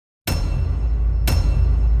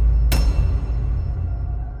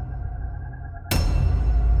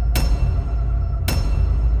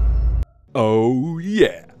Oh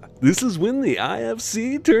yeah, this is when the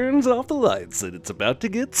IFC turns off the lights and it's about to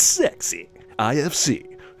get sexy. IFC.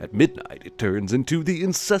 At midnight, it turns into the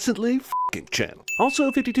incessantly f***ing channel.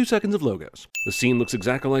 Also, 52 seconds of logos. The scene looks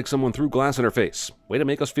exactly like someone threw glass in our face. Way to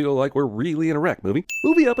make us feel like we're really in a wreck movie.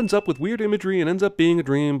 Movie opens up with weird imagery and ends up being a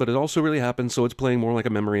dream, but it also really happens, so it's playing more like a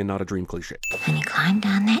memory and not a dream cliche. And he climbed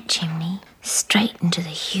down that chimney, straight into the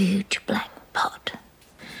huge black pot.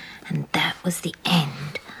 And that was the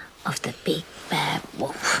end of the big bad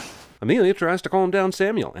wolf. Amelia tries to calm down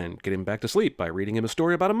Samuel and get him back to sleep by reading him a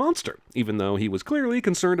story about a monster, even though he was clearly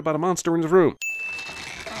concerned about a monster in his room.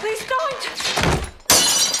 Please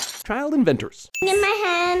don't! Child inventors. In my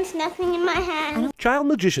hands, nothing in my hand. Child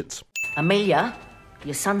magicians. Amelia,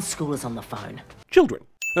 your son's school is on the phone. Children.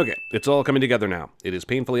 Okay, it's all coming together now. It is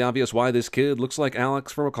painfully obvious why this kid looks like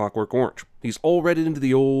Alex from A Clockwork Orange. He's all read into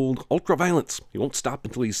the old ultra-violence. He won't stop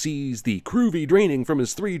until he sees the groovy draining from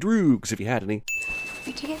his 3 droogs, if he had any.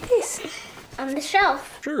 Where'd you get this? On the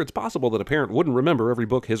shelf. Sure, it's possible that a parent wouldn't remember every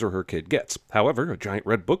book his or her kid gets. However, a giant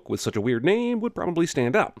red book with such a weird name would probably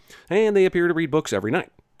stand out. And they appear to read books every night.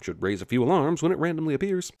 Should raise a few alarms when it randomly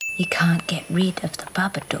appears. You can't get rid of the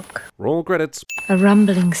Babadook. Roll credits. A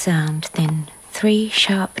rumbling sound, then 3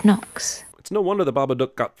 sharp knocks. It's no wonder the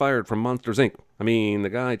Babadook got fired from Monsters, Inc. I mean, the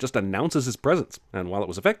guy just announces his presence. And while it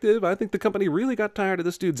was effective, I think the company really got tired of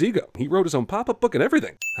this dude's ego. He wrote his own pop-up book and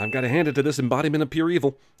everything. I've got to hand it to this embodiment of pure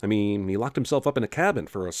evil. I mean, he locked himself up in a cabin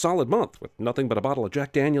for a solid month with nothing but a bottle of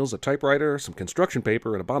Jack Daniels, a typewriter, some construction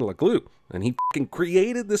paper, and a bottle of glue. And he f***ing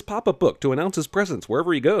created this pop-up book to announce his presence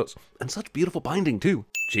wherever he goes. And such beautiful binding, too.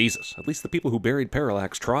 Jesus, at least the people who buried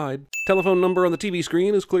Parallax tried. Telephone number on the TV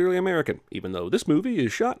screen is clearly American, even though this movie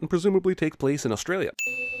is shot and presumably takes place in Australia.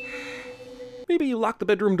 Maybe you lock the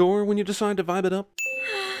bedroom door when you decide to vibe it up.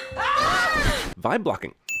 Vibe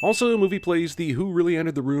blocking. Also, movie plays the who really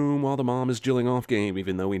entered the room while the mom is jilling off game,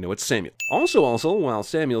 even though we know it's Samuel. Also, while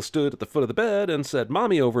Samuel stood at the foot of the bed and said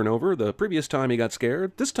mommy over and over the previous time he got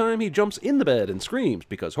scared, this time he jumps in the bed and screams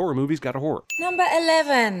because horror movies got a horror. Number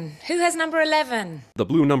 11. Who has number 11? The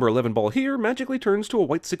blue number 11 ball here magically turns to a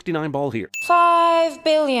white 69 ball here. 5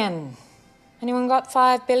 billion. Anyone got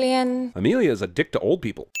 5 billion? Amelia is a dick to old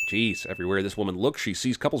people. Jeez, everywhere this woman looks, she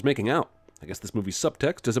sees couples making out. I guess this movie's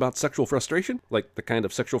subtext is about sexual frustration, like the kind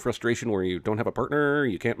of sexual frustration where you don't have a partner,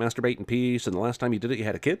 you can't masturbate in peace, and the last time you did it, you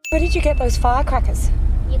had a kid. Where did you get those firecrackers?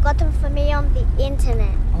 You got them for me on the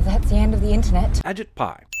internet. Oh, that's the end of the internet. Agit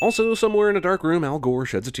pie. Also, somewhere in a dark room, Al Gore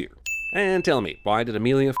sheds a tear. And tell me, why did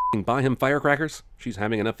Amelia f***ing buy him firecrackers? She's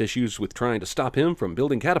having enough issues with trying to stop him from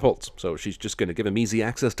building catapults, so she's just gonna give him easy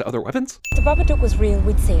access to other weapons? If the Babadook was real,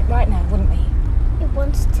 we'd see it right now, wouldn't we? It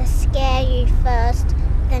wants to scare you first,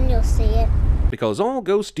 then you'll see it. Because all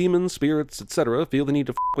ghosts, demons, spirits, etc. feel the need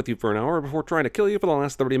to f*** with you for an hour before trying to kill you for the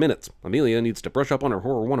last 30 minutes. Amelia needs to brush up on her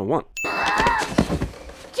horror 101.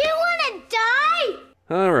 Do you want to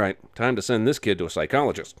die? Alright, time to send this kid to a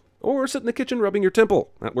psychologist. Or sit in the kitchen rubbing your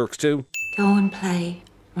temple. That works too. Go and play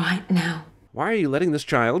right now. Why are you letting this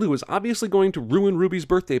child, who is obviously going to ruin Ruby's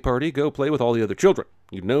birthday party, go play with all the other children?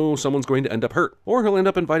 You know someone's going to end up hurt. Or he'll end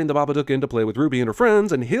up inviting the Babadook in to play with Ruby and her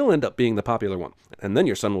friends, and he'll end up being the popular one. And then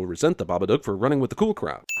your son will resent the Babadook for running with the cool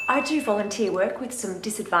crowd. I do volunteer work with some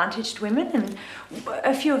disadvantaged women, and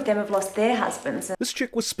a few of them have lost their husbands. This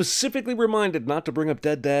chick was specifically reminded not to bring up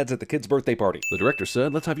dead dads at the kid's birthday party. The director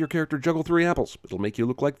said, let's have your character juggle 3 apples. It'll make you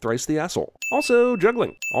look like thrice the asshole. Also,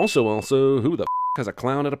 juggling. Also, who the f*** has a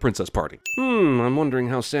clown at a princess party? I'm wondering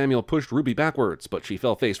how Samuel pushed Ruby backwards, but she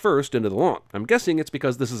fell face first into the lawn. I'm guessing it's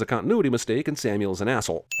because this is a continuity mistake and Samuel's an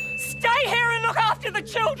asshole. Stay here and look after the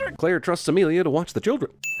children! Claire trusts Amelia to watch the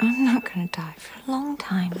children. I'm not going to die for a long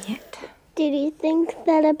time yet. Did you think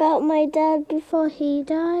that about my dad before he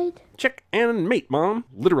died? Check and mate, Mom.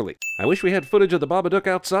 Literally. I wish we had footage of the Babadook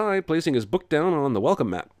outside, placing his book down on the welcome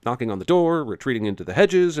mat, knocking on the door, retreating into the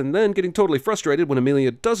hedges, and then getting totally frustrated when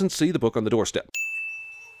Amelia doesn't see the book on the doorstep.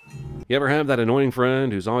 You ever have that annoying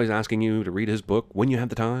friend who's always asking you to read his book when you have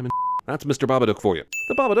the time? That's Mr. Babadook for you.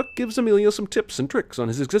 The Babadook gives Amelia some tips and tricks on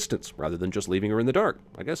his existence, rather than just leaving her in the dark.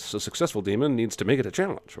 I guess a successful demon needs to make it a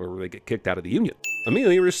challenge, or they get kicked out of the union.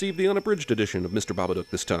 Amelia received the unabridged edition of Mr. Babadook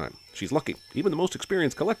this time. She's lucky. Even the most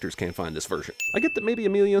experienced collectors can't find this version. I get that maybe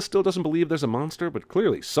Amelia still doesn't believe there's a monster, but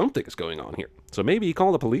clearly something is going on here. So maybe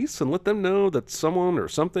call the police and let them know that someone or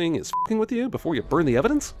something is f***ing with you before you burn the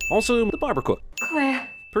evidence? Also, the barber cook. Claire.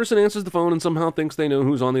 Person answers the phone and somehow thinks they know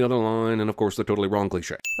who's on the other line, and of course the totally wrong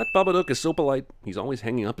cliche. That Babadook is so polite, he's always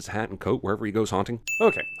hanging up his hat and coat wherever he goes haunting.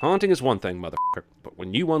 Okay, haunting is one thing, motherfucker, but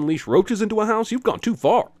when you unleash roaches into a house, you've gone too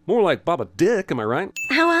far. More like Babadook, am I right?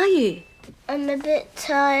 How are you? I'm a bit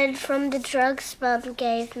tired from the drugs Mum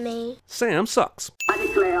gave me. Sam sucks. I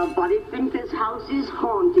declare, Buddy thinks this house is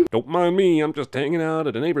haunted. Don't mind me, I'm just hanging out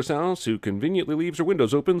at a neighbor's house who conveniently leaves her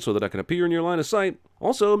windows open so that I can appear in your line of sight.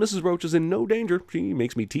 Also, Mrs. Roach is in no danger. She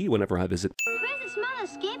makes me tea whenever I visit. Where's the smaller,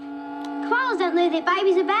 Skip? Koalas don't leave their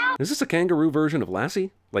babies about. Is this a kangaroo version of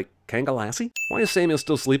Lassie? Like Kangalassie? Why is Samuel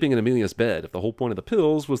still sleeping in Amelia's bed if the whole point of the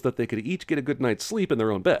pills was that they could each get a good night's sleep in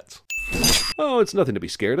their own beds? Oh, it's nothing to be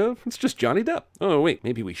scared of. It's just Johnny Depp. Oh, wait,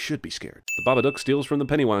 maybe we should be scared. The Babadook steals from the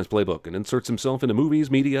Pennywise playbook and inserts himself into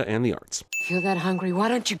movies, media, and the arts. If you're that hungry, why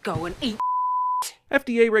don't you go and eat?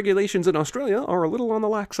 FDA regulations in Australia are a little on the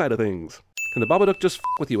lax side of things. Can the Babadook just f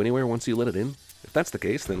with you anywhere once you let it in? If that's the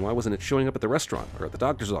case, then why wasn't it showing up at the restaurant, or at the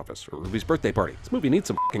doctor's office, or Ruby's birthday party? This movie needs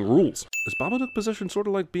some f***ing rules. Is Babadook possession sort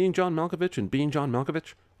of like being John Malkovich and being John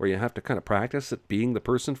Malkovich, where you have to kind of practice at being the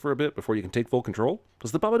person for a bit before you can take full control?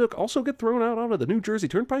 Does the Babadook also get thrown out onto the New Jersey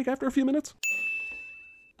Turnpike after a few minutes?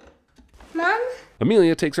 Mum?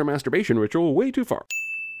 Amelia takes her masturbation ritual way too far.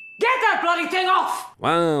 Get that bloody thing off!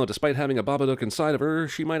 Wow, despite having a Babadook inside of her,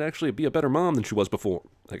 she might actually be a better mom than she was before.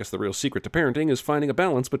 I guess the real secret to parenting is finding a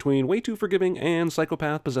balance between way too forgiving and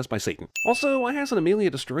psychopath possessed by Satan. Also, why hasn't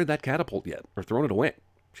Amelia destroyed that catapult yet, or thrown it away?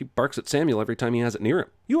 She barks at Samuel every time he has it near him.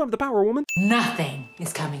 You have the power, woman. Nothing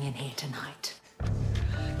is coming in here tonight.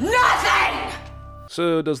 Nothing!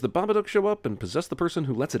 So does the Babadook show up and possess the person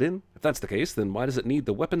who lets it in? If that's the case, then why does it need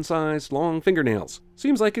the weapon-sized, long fingernails?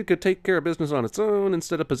 Seems like it could take care of business on its own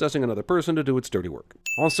instead of possessing another person to do its dirty work.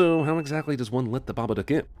 Also, how exactly does one let the Babadook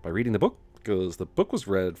in? By reading the book? Because the book was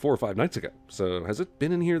read 4 or 5 nights ago. So has it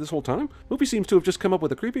been in here this whole time? Movie seems to have just come up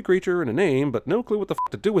with a creepy creature and a name, but no clue what the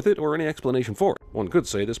f to do with it or any explanation for it. One could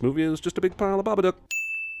say this movie is just a big pile of Babadook.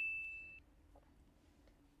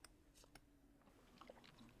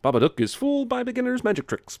 Babadook is fooled by beginners' magic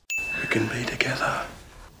tricks. We can be together.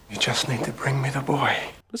 You just need to bring me the boy.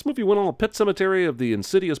 This movie went all Pet Cemetery of the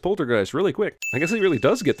insidious poltergeist really quick. I guess he really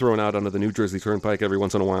does get thrown out onto the New Jersey Turnpike every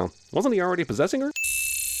once in a while. Wasn't he already possessing her?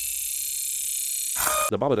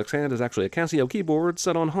 The Babadook's hand is actually a Casio keyboard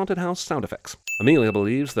set on haunted house sound effects. Amelia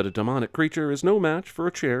believes that a demonic creature is no match for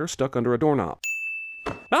a chair stuck under a doorknob.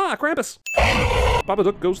 Ah, Krampus!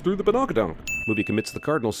 Babadook goes through the Badonkadonk. Movie commits the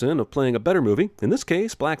cardinal sin of playing a better movie, in this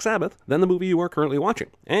case Black Sabbath, than the movie you are currently watching.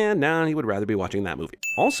 And now he would rather be watching that movie.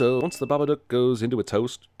 Also, once the Babadook goes into its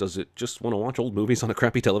host, does it just want to watch old movies on a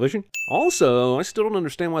crappy television? Also, I still don't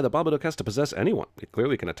understand why the Babadook has to possess anyone. It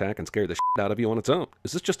clearly can attack and scare the shit out of you on its own.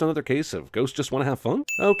 Is this just another case of ghosts just want to have fun?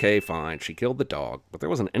 Okay, fine, she killed the dog, but there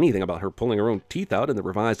wasn't anything about her pulling her own teeth out in the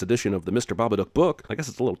revised edition of the Mr. Babadook book. I guess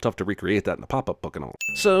it's a little tough to recreate that in the pop-up book and all.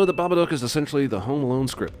 So the Babadook is essentially the Home Alone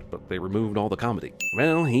script, but they removed all the comedy.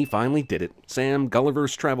 Well, he finally did it. Sam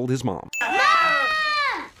Gulliver's traveled his mom.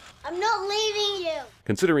 Mom! I'm not leaving you.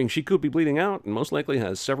 Considering she could be bleeding out and most likely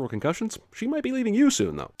has several concussions, she might be leaving you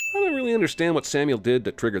soon, though. I don't really understand what Samuel did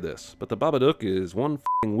to trigger this, but the Babadook is one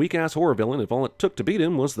f***ing weak-ass horror villain if all it took to beat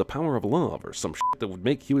him was the power of love or some shit that would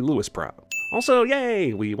make Huey Lewis proud. Also,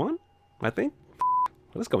 yay, we won, I think.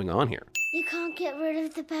 What is going on here? You can't get rid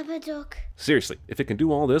of the Babadook. Seriously, if it can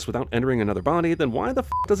do all this without entering another body, then why the f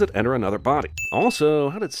does it enter another body? Also,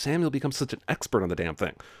 how did Samuel become such an expert on the damn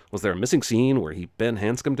thing? Was there a missing scene where he Ben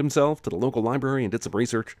Hanscomed himself to the local library and did some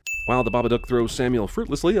research? While the Babadook throws Samuel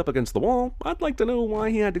fruitlessly up against the wall, I'd like to know why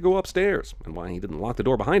he had to go upstairs, and why he didn't lock the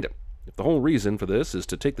door behind him. If the whole reason for this is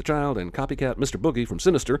to take the child and copycat Mr. Boogie from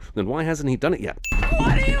Sinister, then why hasn't he done it yet?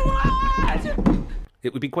 What do you want?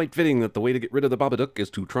 It would be quite fitting that the way to get rid of the Babadook is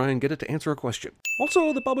to try and get it to answer a question.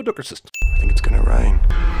 Also, the Babadookercist. I think it's gonna rain.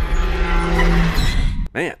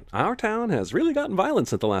 Man, our town has really gotten violent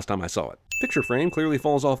since the last time I saw it. Picture frame clearly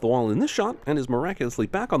falls off the wall in this shot and is miraculously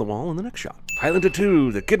back on the wall in the next shot. Highlander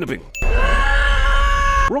 2, the kidnapping.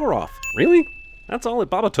 Roar off. Really? That's all it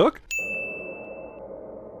Baba took?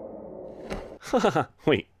 Haha,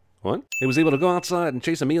 wait. What? It was able to go outside and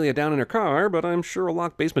chase Amelia down in her car, but I'm sure a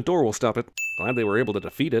locked basement door will stop it. Glad they were able to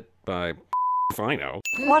defeat it by if I know.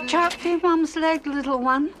 Watch out for your mum's leg, little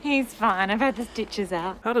one. He's fine. I've had the stitches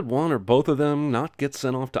out. How did one or both of them not get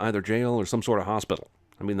sent off to either jail or some sort of hospital?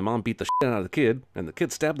 I mean, the mom beat the shit out of the kid, and the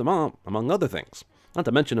kid stabbed the mom, among other things. Not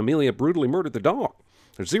to mention Amelia brutally murdered the dog.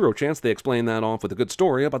 There's zero chance they explain that off with a good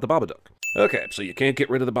story about the Babadook. Okay, so you can't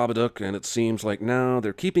get rid of the Babadook, and it seems like now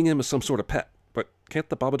they're keeping him as some sort of pet. But can't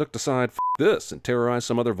the Babadook decide, f*** this, and terrorize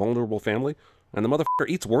some other vulnerable family? And the motherfucker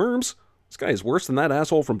eats worms? This guy is worse than that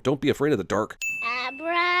asshole from Don't Be Afraid of the Dark.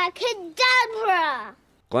 Abracadabra!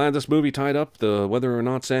 Glad this movie tied up the whether or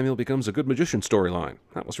not Samuel becomes a good magician storyline.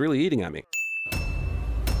 That was really eating at me.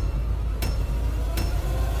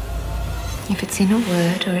 If it's in a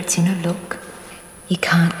word or it's in a look, You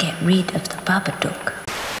can't get rid of the Babadook.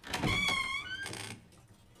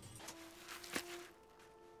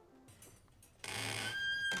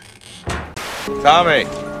 Tommy!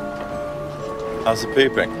 How's the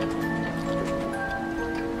peeping?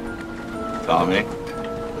 Tommy?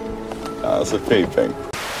 How's the peeping?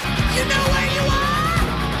 You know where you are?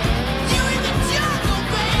 You're in the jungle,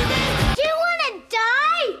 baby! Do you want to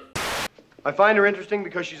die? I find her interesting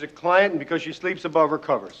because she's a client and because she sleeps above her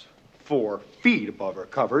covers. 4 feet above her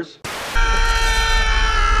covers.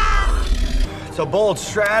 It's a bold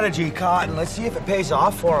strategy, Cotton. Let's see if it pays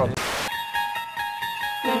off for him.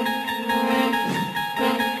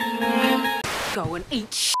 Go and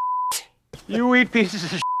eat shit. You eat pieces of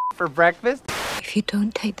shit for breakfast? If you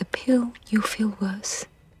don't take the pill, you feel worse.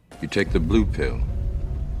 You take the blue pill.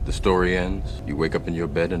 The story ends. You wake up in your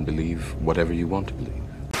bed and believe whatever you want to believe.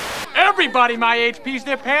 Everybody my age pees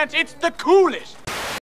their pants. It's the coolest.